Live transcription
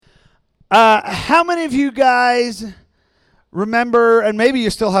How many of you guys remember, and maybe you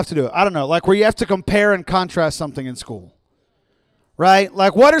still have to do it, I don't know, like where you have to compare and contrast something in school, right?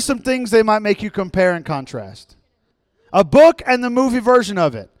 Like what are some things they might make you compare and contrast? A book and the movie version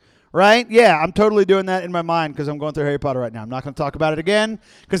of it, right? Yeah, I'm totally doing that in my mind because I'm going through Harry Potter right now. I'm not going to talk about it again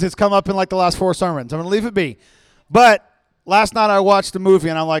because it's come up in like the last 4 sermons. I'm going to leave it be. But last night I watched the movie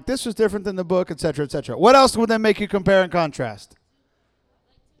and I'm like, this was different than the book, et cetera, et cetera. What else would then make you compare and contrast?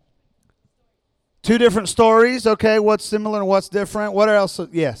 2 different stories. Okay, what's similar and what's different? What else?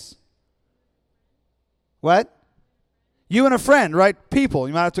 Yes. What? You and a friend, right? People.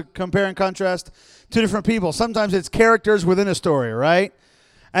 You might have to compare and contrast 2 different people. Sometimes it's characters within a story, right?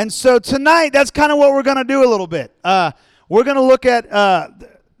 And so tonight, that's kind of what we're going to do a little bit. We're going to look at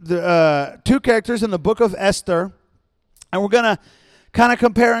the 2 characters in the book of Esther, and we're going to kind of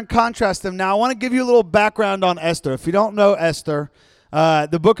compare and contrast them. Now, I want to give you a little background on Esther. If you don't know Esther,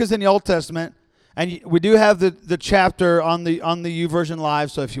 the book is in the Old Testament. And we do have the chapter on the YouVersion Live,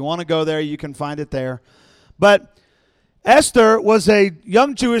 so if you want to go there, you can find it there. But Esther was a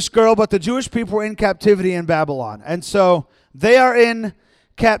young Jewish girl, but the Jewish people were in captivity in Babylon. And so they are in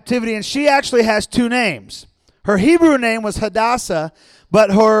captivity, and she actually has 2 names. Her Hebrew name was Hadassah,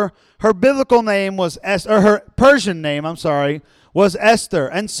 but her biblical name was Esther, or her Persian name, was Esther.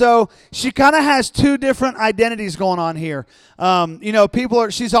 And so she kind of has 2 different identities going on here.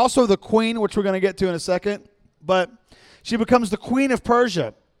 She's also the queen, which we're going to get to in a second, but she becomes the queen of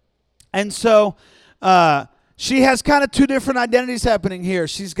Persia. And so she has kind of 2 different identities happening here.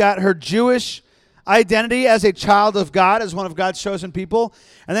 She's got her Jewish identity as a child of God, as one of God's chosen people,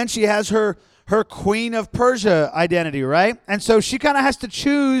 and then she has her queen of Persia identity, right? And so she kind of has to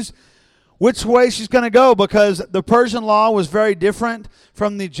choose which way she's going to go because the Persian law was very different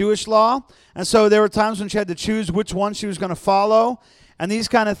from the Jewish law. And so there were times when she had to choose which one she was going to follow and these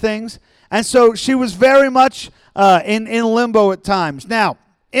kind of things. And so she was very much in limbo at times. Now,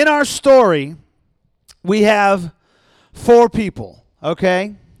 in our story, we have 4 people,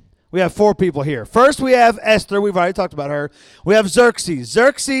 okay? We have 4 people here. First, we have Esther. We've already talked about her. We have Xerxes.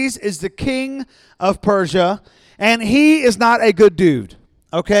 Xerxes is the king of Persia, and he is not a good dude.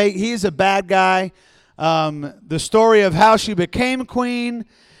 Okay, he's a bad guy. The story of how she became queen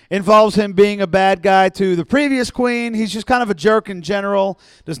involves him being a bad guy to the previous queen. He's just kind of a jerk in general,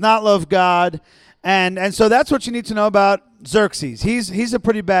 does not love God. And so that's what you need to know about Xerxes. He's a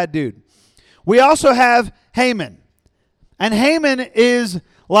pretty bad dude. We also have Haman. And Haman is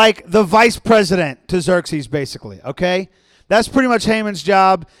like the vice president to Xerxes, basically, okay? That's pretty much Haman's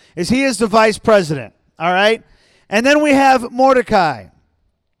job, is he is the vice president, all right? And then we have Mordecai.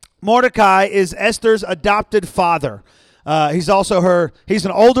 Mordecai is Esther's adopted father. He's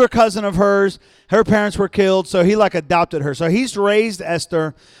an older cousin of hers. Her parents were killed, so he adopted her. So he's raised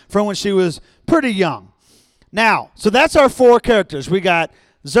Esther from when she was pretty young. Now, so that's our 4 characters. We got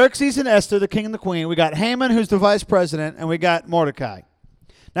Xerxes and Esther, the king and the queen. We got Haman, who's the vice president, and we got Mordecai.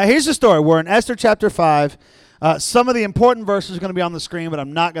 Now, here's the story. We're in Esther chapter 5. Some of the important verses are going to be on the screen, but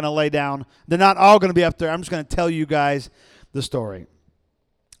I'm not going to lay down. They're not all going to be up there. I'm just going to tell you guys the story.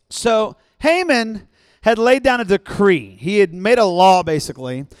 So Haman had laid down a decree. He had made a law,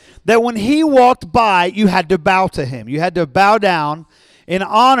 basically, that when he walked by, you had to bow to him. You had to bow down in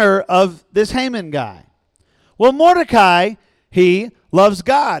honor of this Haman guy. Well, Mordecai, he loves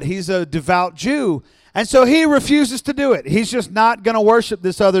God. He's a devout Jew. And so he refuses to do it. He's just not going to worship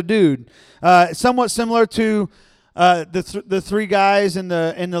this other dude. Somewhat similar to the 3 guys in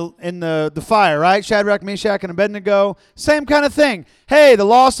the fire, right? Shadrach, Meshach, and Abednego. Same kind of thing. Hey, the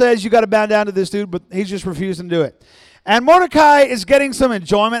law says you got to bow down to this dude, but he's just refusing to do it. And Mordecai is getting some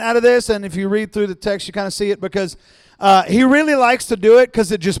enjoyment out of this, and if you read through the text, you kind of see it because he really likes to do it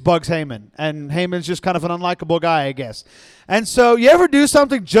because it just bugs Haman, and Haman's just kind of an unlikable guy, I guess. And so you ever do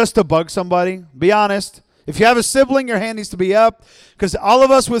something just to bug somebody? Be honest. If you have a sibling, your hand needs to be up because all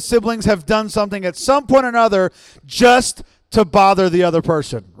of us with siblings have done something at some point or another just to bother the other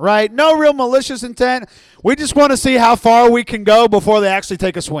person, right? No real malicious intent. We just want to see how far we can go before they actually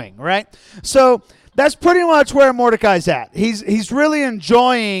take a swing, right? So that's pretty much where Mordecai's at. He's really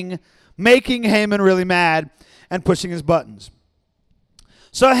enjoying making Haman really mad and pushing his buttons.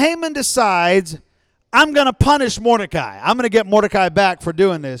 So Haman decides, I'm going to punish Mordecai. I'm going to get Mordecai back for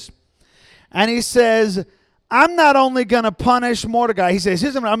doing this. And he says, I'm not only going to punish Mordecai. He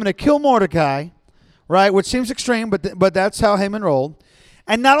says, I'm going to kill Mordecai, right? Which seems extreme, but that's how Haman rolled.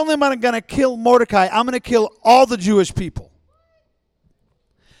 And not only am I going to kill Mordecai, I'm going to kill all the Jewish people.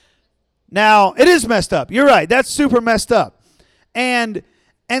 Now, it is messed up. You're right. That's super messed up. And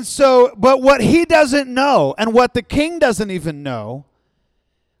so, but what he doesn't know, and what the king doesn't even know,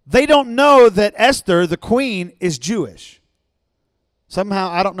 they don't know that Esther, the queen, is Jewish. Somehow,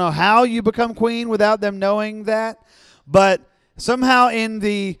 I don't know how you become queen without them knowing that, but somehow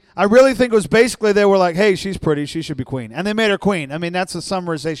I really think it was basically they were like, hey, she's pretty, she should be queen. And they made her queen. I mean, that's a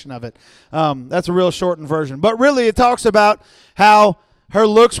summarization of it. That's a real shortened version. But really, it talks about how her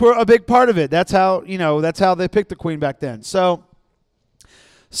looks were a big part of it. That's how they picked the queen back then. So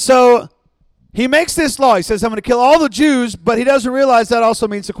he makes this law. He says, I'm going to kill all the Jews, but he doesn't realize that also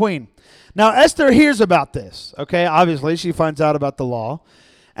means the queen. Now, Esther hears about this, okay? Obviously, she finds out about the law.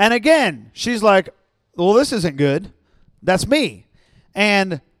 And again, she's like, well, this isn't good. That's me.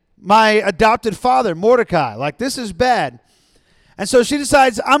 And my adopted father, Mordecai. Like, this is bad. And so she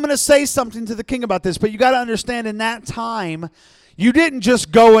decides, I'm going to say something to the king about this. But you got to understand, in that time, you didn't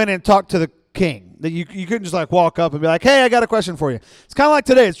just go in and talk to the king. That you couldn't just like walk up and be like, hey, I got a question for you. It's kind of like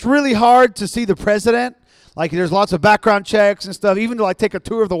today. It's really hard to see the president. Like, there's lots of background checks and stuff. Even to like take a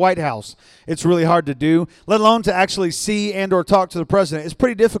tour of the White House, it's really hard to do, let alone to actually see and or talk to the president. It's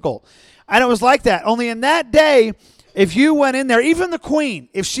pretty difficult. And it was like that. Only in that day, if you went in there, even the queen,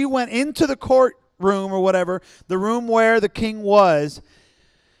 if she went into the courtroom or whatever, the room where the king was,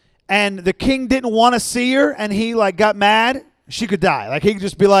 and the king didn't want to see her and he like got mad, she could die. Like, he could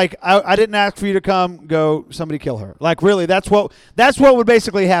just be like, I didn't ask for you to come, go, somebody kill her. Like, really, that's what would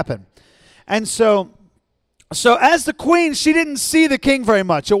basically happen. And so as the queen, she didn't see the king very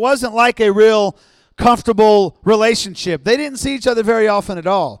much. It wasn't like a real comfortable relationship. They didn't see each other very often at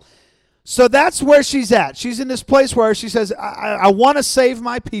all. So that's where she's at. She's in this place where she says, I want to save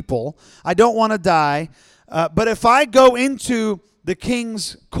my people. I don't want to die. But if I go into the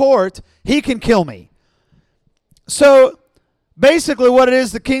king's court, he can kill me. So basically what it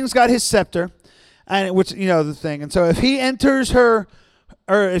is, the king's got his scepter, and which, the thing. And so if he enters her,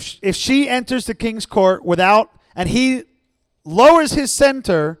 or if she enters the king's court and he lowers his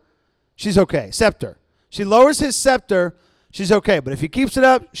scepter, she's okay. Scepter. She lowers his scepter, she's okay. But if he keeps it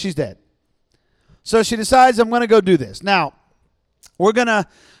up, she's dead. So she decides, I'm going to go do this. Now, we're going to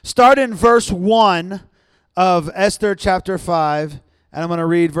start in verse 1 of Esther chapter 5, and I'm going to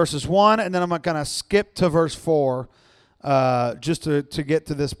read verses 1, and then I'm going to skip to verse 4 just to get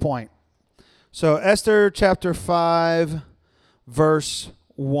to this point. So Esther chapter 5, verse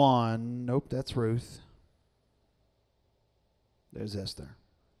 1. Nope, that's Ruth. There's Esther.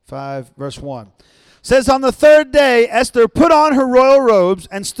 5, verse 1. Says, on the third day, Esther put on her royal robes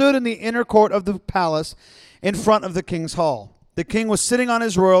and stood in the inner court of the palace in front of the king's hall. The king was sitting on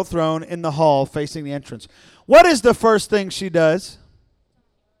his royal throne in the hall facing the entrance. What is the first thing she does?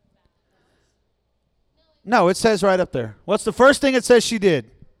 No, it says right up there. What's the first thing it says she did?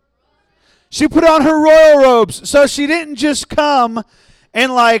 She put on her royal robes. So she didn't just come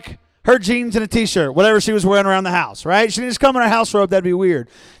in like her jeans and a t-shirt, whatever she was wearing around the house, right? She didn't just come in her house robe. That'd be weird.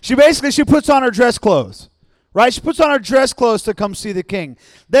 She puts on her dress clothes, right? She puts on her dress clothes to come see the king.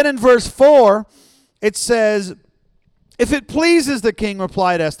 Then in verse 4, it says, if it pleases the king,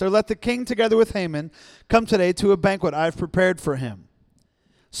 replied Esther, let the king together with Haman come today to a banquet I have prepared for him.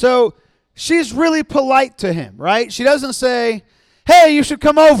 So she's really polite to him, right? She doesn't say, hey, you should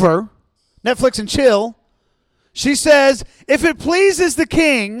come over, Netflix and chill. She says, if it pleases the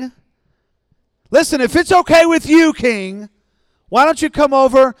king, listen, if it's okay with you, king, why don't you come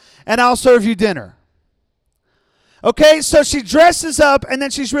over and I'll serve you dinner? Okay, so she dresses up and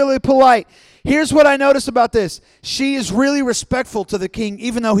then she's really polite. Here's what I notice about this. She is really respectful to the king,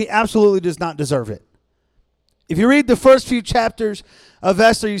 even though he absolutely does not deserve it. If you read the first few chapters of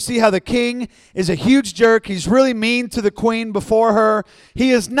Esther, you see how the king is a huge jerk. He's really mean to the queen before her. He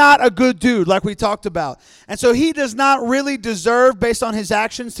is not a good dude, like we talked about. And so he does not really deserve, based on his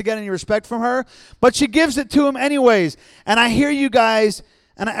actions, to get any respect from her. But she gives it to him anyways. And I hear you guys,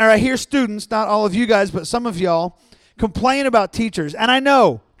 or I hear students, not all of you guys, but some of y'all, complain about teachers. And I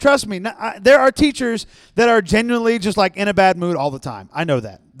know, trust me, there are teachers that are genuinely just like in a bad mood all the time. I know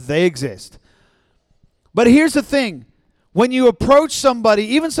that. They exist. But here's the thing. When you approach somebody,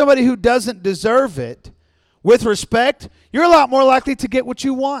 even somebody who doesn't deserve it, with respect, you're a lot more likely to get what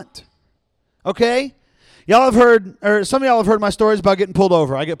you want. Okay? Y'all have heard, or some of y'all have heard my stories about getting pulled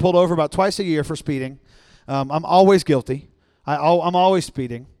over. I get pulled over about twice a year for speeding. I'm always guilty. I'm always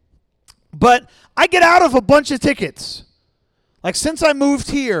speeding. But I get out of a bunch of tickets. Like since I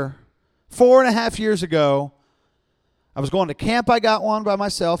moved here 4.5 years ago, I was going to camp. I got one by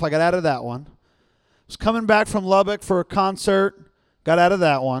myself. I got out of that one. Was coming back from Lubbock for a concert. Got out of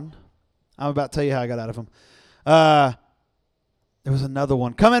that one. I'm about to tell you how I got out of them. There was another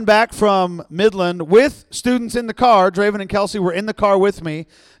one. Coming back from Midland with students in the car. Draven and Kelsey were in the car with me.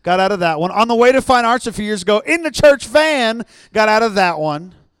 Got out of that one. On the way to Fine Arts a few years ago, in the church van, got out of that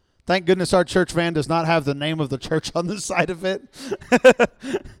one. Thank goodness our church van does not have the name of the church on the side of it.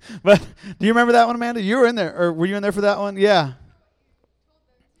 But do you remember that one, Amanda? You were in there, or were you in there for that one? Yeah.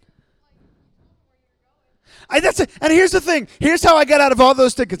 That's it. And here's the thing. Here's how I got out of all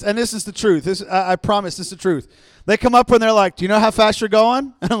those tickets. And this is the truth. I promise this is the truth. They come up and they're like, do you know how fast you're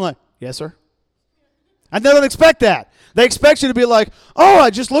going? And I'm like, yes, sir. And they don't expect that. They expect you to be like, oh, I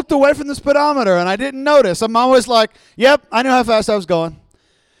just looked away from the speedometer and I didn't notice. I'm always like, yep, I knew how fast I was going.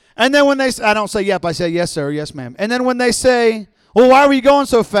 And then when I don't say yep, I say yes, sir, yes, ma'am. And then when they say, well, why were you going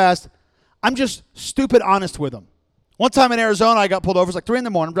so fast? I'm just stupid honest with them. One time in Arizona, I got pulled over. It was like 3 in the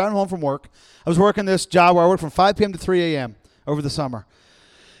morning. I'm driving home from work. I was working this job where I worked from 5 p.m. to 3 a.m. over the summer.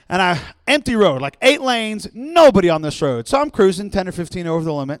 And empty road, like 8 lanes, nobody on this road. So I'm cruising 10 or 15 over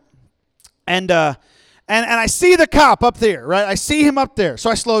the limit. And I see the cop up there, right? I see him up there. So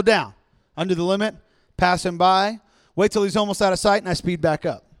I slow down under the limit, pass him by, wait till he's almost out of sight, and I speed back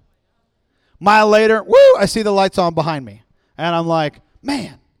up. Mile later, woo, I see the lights on behind me. And I'm like,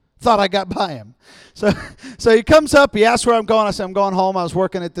 man, thought I got by him. So he comes up, he asks where I'm going. I said, I'm going home. I was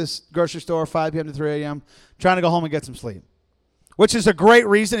working at this grocery store 5 p.m. to 3 a.m., trying to go home and get some sleep. Which is a great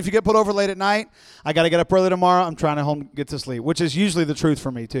reason. If you get pulled over late at night, I got to get up early tomorrow. I'm trying to get to sleep, which is usually the truth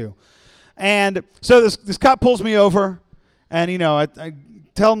for me too. And so this cop pulls me over, and, I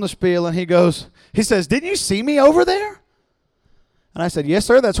tell him the spiel, and he says, didn't you see me over there? And I said, yes,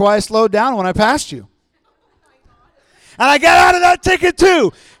 sir. That's why I slowed down when I passed you. And I got out of that ticket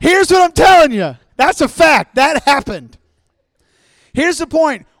too. Here's what I'm telling you. That's a fact. That happened. Here's the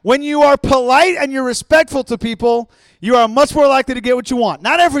point. When you are polite and you're respectful to people, you are much more likely to get what you want.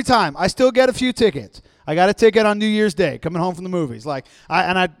 Not every time. I still get a few tickets. I got a ticket on New Year's Day coming home from the movies.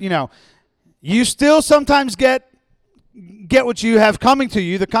 You still sometimes get what you have coming to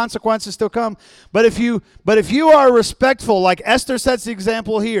you. The consequences still come. But if you are respectful, like Esther sets the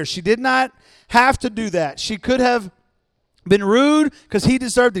example here, she did not have to do that. She could have been rude because he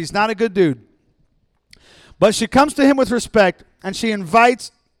deserved it. He's not a good dude. But she comes to him with respect, and she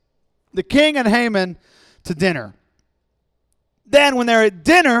invites the king and Haman to dinner. Then when they're at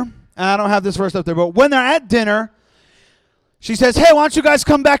dinner, and I don't have this verse up there, but when they're at dinner, she says, hey, why don't you guys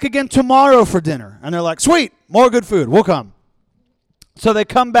come back again tomorrow for dinner? And they're like, sweet, more good food. We'll come. So they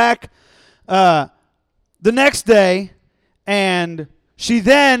come back the next day, and she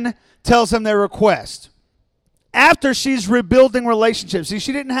then tells them their request. After she's rebuilding relationships. See,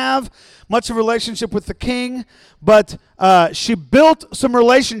 she didn't have much of a relationship with the king, but she built some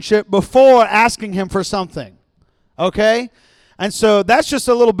relationship before asking him for something. Okay? And so that's just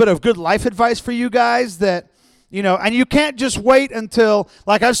a little bit of good life advice for you guys that, and you can't just wait until,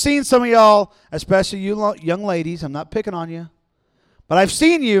 like I've seen some of y'all, especially you young ladies, I'm not picking on you, but I've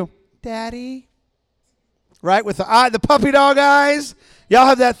seen you, Daddy, right, with the puppy dog eyes. Y'all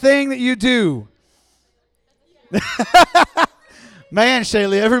have that thing that you do. Man,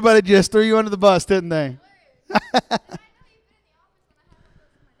 Shaylee, everybody just threw you under the bus, didn't they?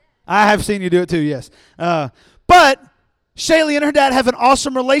 I have seen you do it too, yes. But Shaylee and her dad have an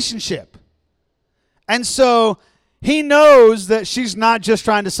awesome relationship. And so he knows that she's not just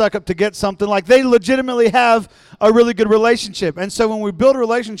trying to suck up to get something. Like, they legitimately have a really good relationship. And so when we build a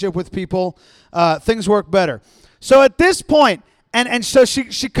relationship with people, things work better. So at this point, and so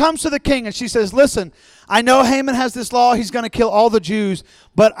she comes to the king and she says, listen, I know Haman has this law. He's going to kill all the Jews,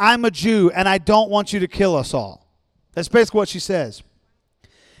 but I'm a Jew, and I don't want you to kill us all. That's basically what she says.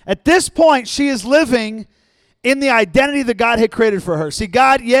 At this point, she is living in the identity that God had created for her. See,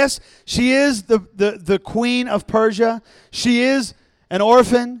 God, yes, she is the queen of Persia. She is an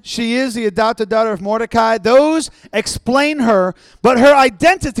orphan. She is the adopted daughter of Mordecai. Those explain her, but her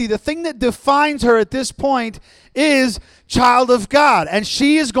identity, the thing that defines her at this point, is child of God. And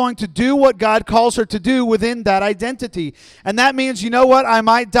she is going to do what God calls her to do within that identity. And that means, you know what? I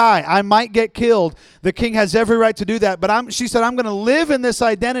might die. I might get killed. The king has every right to do that. But she said, I'm going to live in this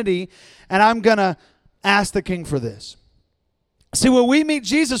identity, and I'm going to ask the king for this. See, when we meet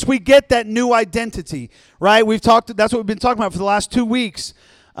Jesus, we get that new identity, right? That's what we've been talking about for the last 2 weeks.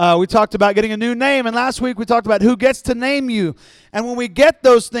 We talked about getting a new name, and last week we talked about who gets to name you. And when we get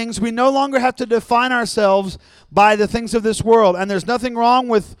those things, we no longer have to define ourselves by the things of this world. And there's nothing wrong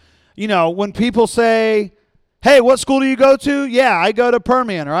with, when people say, hey, what school do you go to? Yeah, I go to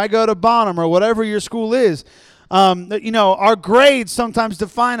Permian, or I go to Bonham, or whatever your school is. Our grades sometimes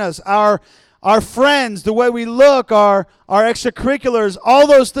define us. Our friends, the way we look, our extracurriculars, all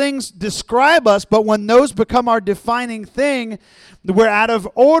those things describe us, but when those become our defining thing, we're out of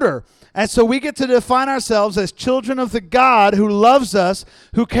order. And so we get to define ourselves as children of the God who loves us,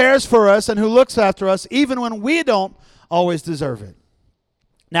 who cares for us, and who looks after us, even when we don't always deserve it.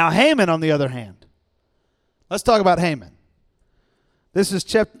 Now Haman, on the other hand, let's talk about Haman. This is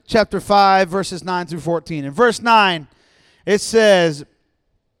chapter 5, verses 9 through 14. In verse 9, it says,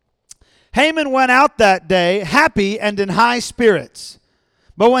 Haman went out that day happy and in high spirits.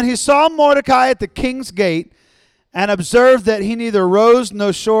 But when he saw Mordecai at the king's gate and observed that he neither rose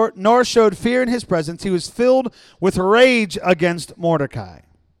nor showed fear in his presence, he was filled with rage against Mordecai.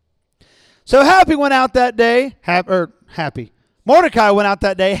 So Happy went out that day, Mordecai went out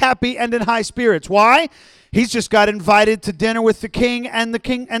that day happy and in high spirits. Why? He's just got invited to dinner with the king and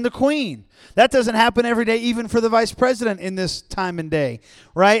the queen. That doesn't happen every day, even for the vice president in this time and day,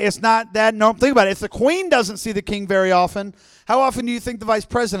 right? It's not that normal. Think about it. If the queen doesn't see the king very often, how often do you think the vice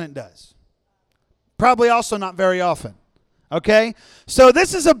president does? Probably also not very often, okay? So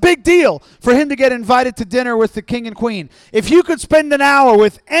this is a big deal for him to get invited to dinner with the king and queen. If you could spend an hour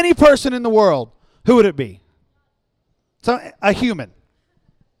with any person in the world, who would it be? So, a human.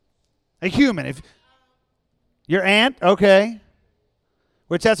 A human. If your aunt, okay.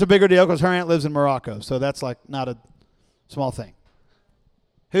 Which that's a bigger deal because her aunt lives in Morocco. So that's like not a small thing.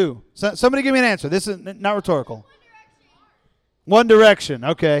 Who? Somebody give me an answer. This is not rhetorical. One Direction.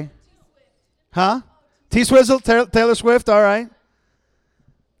 Okay. Huh? T-Swizzle? Taylor Swift. All right.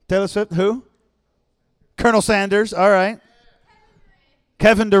 Taylor Swift. Who? Colonel Sanders. All right.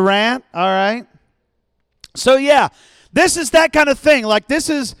 Kevin Durant. All right. So yeah, this is that kind of thing. Like this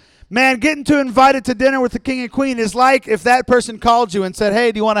is... Man, getting invited to dinner with the king and queen is like if that person called you and said,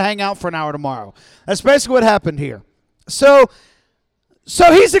 hey, do you want to hang out for an hour tomorrow? That's basically what happened here. So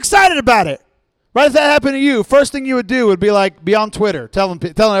he's excited about it. Right? If that happened to you, first thing you would do would be like, be on Twitter, telling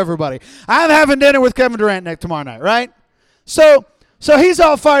everybody, I'm having dinner with Kevin Durant tomorrow night, right? So he's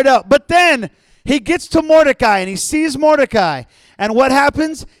all fired up. But then he gets to Mordecai and he sees Mordecai. And what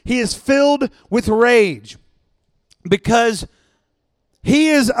happens? He is filled with rage because he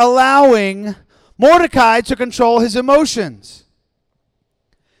is allowing Mordecai to control his emotions.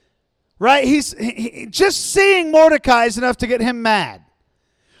 Right? He just seeing Mordecai is enough to get him mad.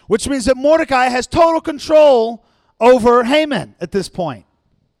 Which means that Mordecai has total control over Haman at this point.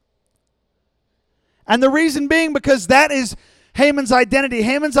 And the reason being because that is Haman's identity.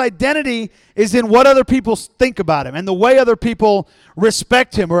 Haman's identity is in what other people think about him and the way other people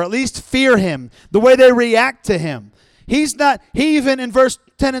respect him or at least fear him, the way they react to him. He even in verse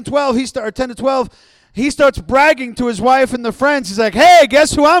 10 and 12, 10 to 12, he starts bragging to his wife and the friends. He's like, hey,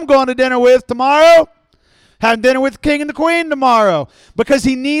 guess who I'm going to dinner with tomorrow? Having dinner with the king and the queen tomorrow. Because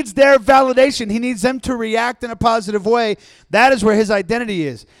he needs their validation. He needs them to react in a positive way. That is where his identity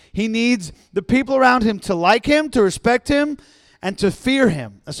is. He needs the people around him to like him, to respect him, and to fear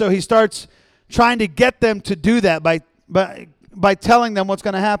him. So he starts trying to get them to do that by telling them what's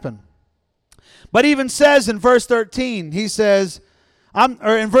going to happen. But even says in verse 13, he says,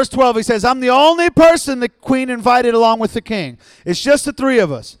 in verse 12, he says, I'm the only person the queen invited along with the king. It's just the three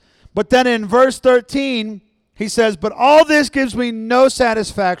of us. But then in verse 13, he says, but all this gives me no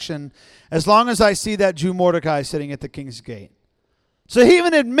satisfaction as long as I see that Jew Mordecai sitting at the king's gate. So he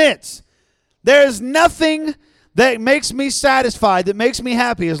even admits, there is nothing that makes me satisfied, that makes me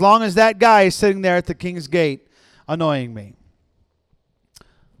happy, as long as that guy is sitting there at the king's gate annoying me.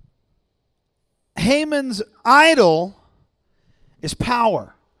 Haman's idol is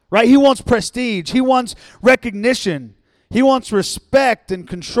power, right? He wants prestige. He wants recognition. He wants respect and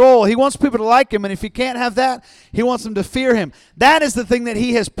control. He wants people to like him, and if he can't have that, he wants them to fear him. That is the thing that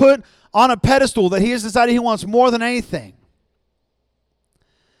he has put on a pedestal, that he has decided he wants more than anything.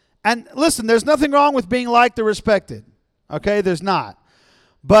 And listen, there's nothing wrong with being liked or respected, okay? There's not.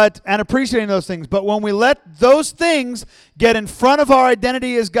 And appreciating those things. But when we let those things get in front of our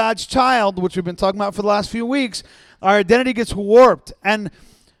identity as God's child, which we've been talking about for the last few weeks, our identity gets warped. And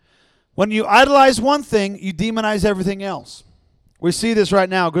when you idolize one thing, you demonize everything else. We see this right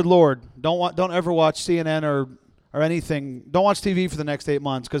now. Good Lord. Don't ever watch CNN or anything. Don't watch TV for the next 8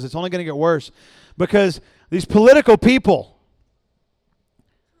 months because it's only going to get worse. Because these political people,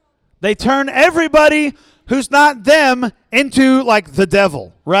 they turn everybody who's not them into like the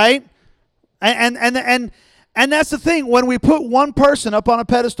devil, right? And that's the thing. When we put one person up on a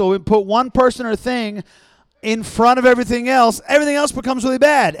pedestal, we put one person or thing in front of everything else becomes really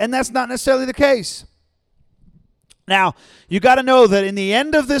bad. And that's not necessarily the case. Now, you got to know that in the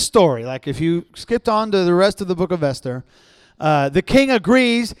end of this story, like if you skipped on to the rest of the book of Esther, the king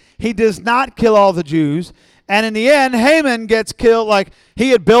agrees he does not kill all the Jews. And in the end, Haman gets killed. Like he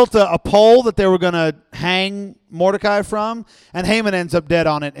had built a pole that they were going to hang Mordecai from, and Haman ends up dead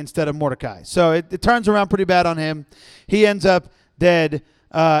on it instead of Mordecai. So it turns around pretty bad on him. He ends up dead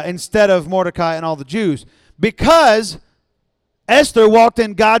instead of Mordecai and all the Jews. Because Esther walked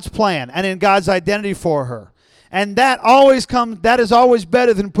in God's plan and in God's identity for her. And that is always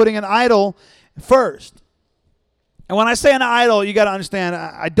better than putting an idol first. And when I say an idol, you got to understand,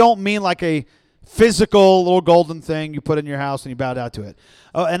 I don't mean like a physical little golden thing you put in your house and you bow down to it.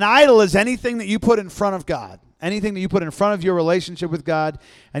 An idol is anything that you put in front of God. Anything that you put in front of your relationship with God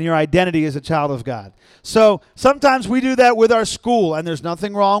and your identity as a child of God. So sometimes we do that with our school, and there's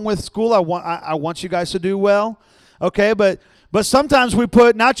nothing wrong with school. I want you guys to do well, okay? But sometimes we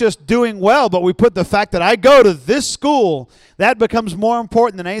put not just doing well, but we put the fact that I go to this school, that becomes more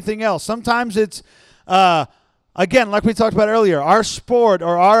important than anything else. Sometimes it's, again, like we talked about earlier, our sport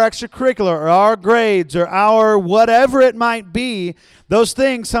or our extracurricular or our grades or our whatever it might be, those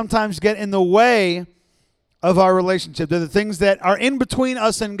things sometimes get in the way of our relationship. They're the things that are in between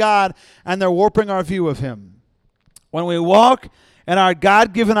us and God, and they're warping our view of Him. When we walk in our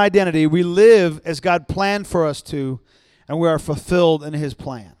God-given identity, we live as God planned for us to, and we are fulfilled in His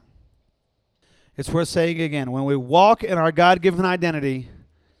plan. It's worth saying again. When we walk in our God-given identity,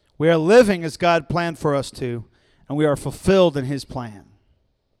 we are living as God planned for us to, and we are fulfilled in His plan.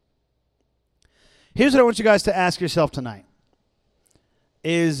 Here's what I want you guys to ask yourself tonight.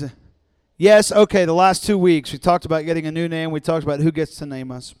 Yes, okay, the last 2 weeks we talked about getting a new name. We talked about who gets to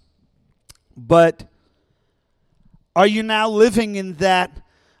name us. But are you now living in that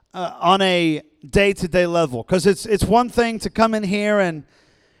on a day-to-day level? Because it's one thing to come in here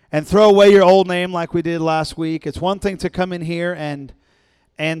and throw away your old name like we did last week. It's one thing to come in here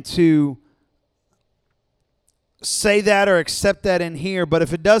and to say that or accept that in here. But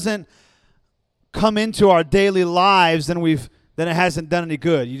if it doesn't come into our daily lives, then it hasn't done any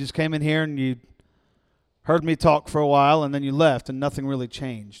good. You just came in here and you heard me talk for a while and then you left and nothing really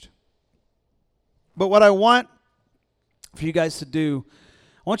changed. But what I want for you guys to do,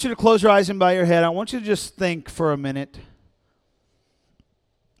 I want you to close your eyes and bow your head. I want you to just think for a minute.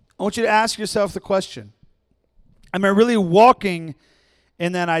 I want you to ask yourself the question, am I really walking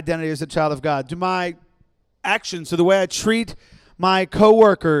in that identity as a child of God? Do my actions, so the way I treat my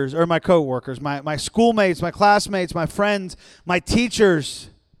coworkers, my schoolmates, my classmates, my friends, my teachers,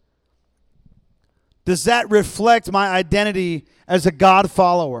 does that reflect my identity as a God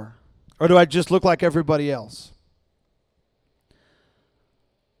follower? Or do I just look like everybody else?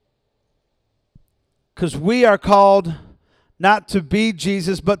 Because we are called not to be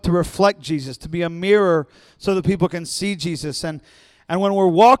Jesus, but to reflect Jesus, to be a mirror so that people can see Jesus. And when we're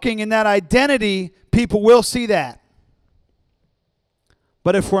walking in that identity, people will see that.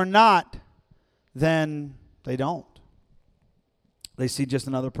 But if we're not, then they don't. They see just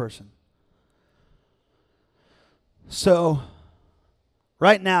another person. So,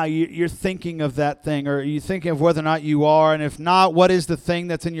 right now, you're thinking of that thing, or you're thinking of whether or not you are, and if not, what is the thing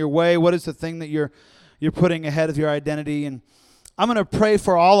that's in your way? What is the thing that you're putting ahead of your identity? And I'm going to pray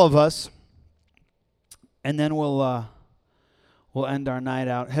for all of us, and then we'll end our night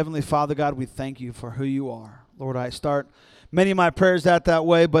out. Heavenly Father, God, we thank you for who you are. Lord, I start many of my prayers that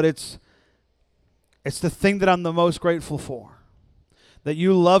way, but it's the thing that I'm the most grateful for. That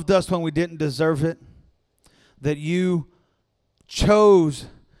you loved us when we didn't deserve it. That you chose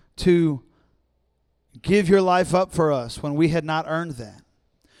to give your life up for us when we had not earned that.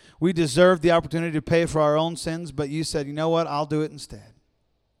 We deserved the opportunity to pay for our own sins, but you said, you know what, I'll do it instead.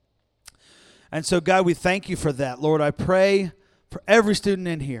 And so, God, we thank you for that. Lord, I pray for every student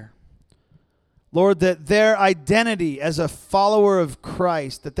in here. Lord, that their identity as a follower of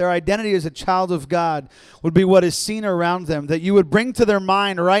Christ, that their identity as a child of God would be what is seen around them, that you would bring to their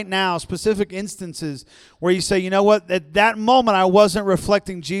mind right now specific instances where you say, you know what, at that moment I wasn't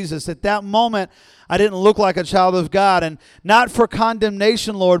reflecting Jesus. At that moment I didn't look like a child of God. And not for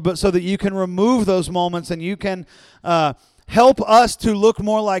condemnation, Lord, but so that you can remove those moments and you can help us to look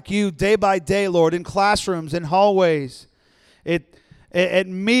more like you day by day, Lord, in classrooms, in hallways, at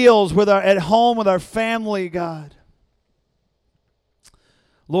meals, at home with our family, God.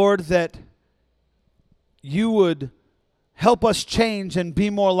 Lord, that you would help us change and be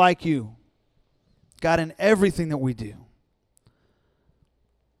more like you, God, in everything that we do.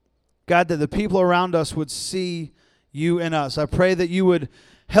 God, that the people around us would see you in us. I pray that you would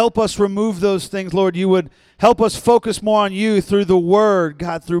help us remove those things, Lord. You would help us focus more on you through the word,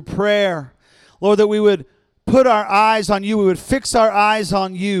 God, through prayer. Lord, that we would put our eyes on you. We would fix our eyes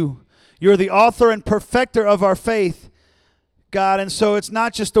on you. You're the author and perfecter of our faith, God. And so it's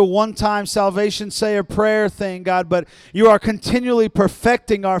not just a one-time salvation, say a prayer thing, God, but you are continually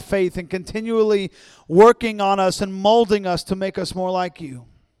perfecting our faith and continually working on us and molding us to make us more like you.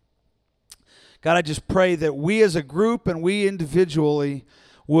 God, I just pray that we as a group and we individually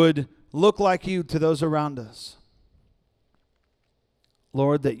would look like you to those around us.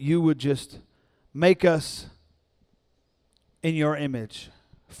 Lord, that you would just make us in your image.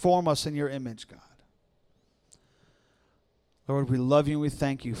 Form us in your image, God. Lord, we love you and we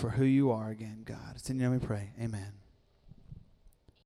thank you for who you are again, God. It's in your name we pray. Amen.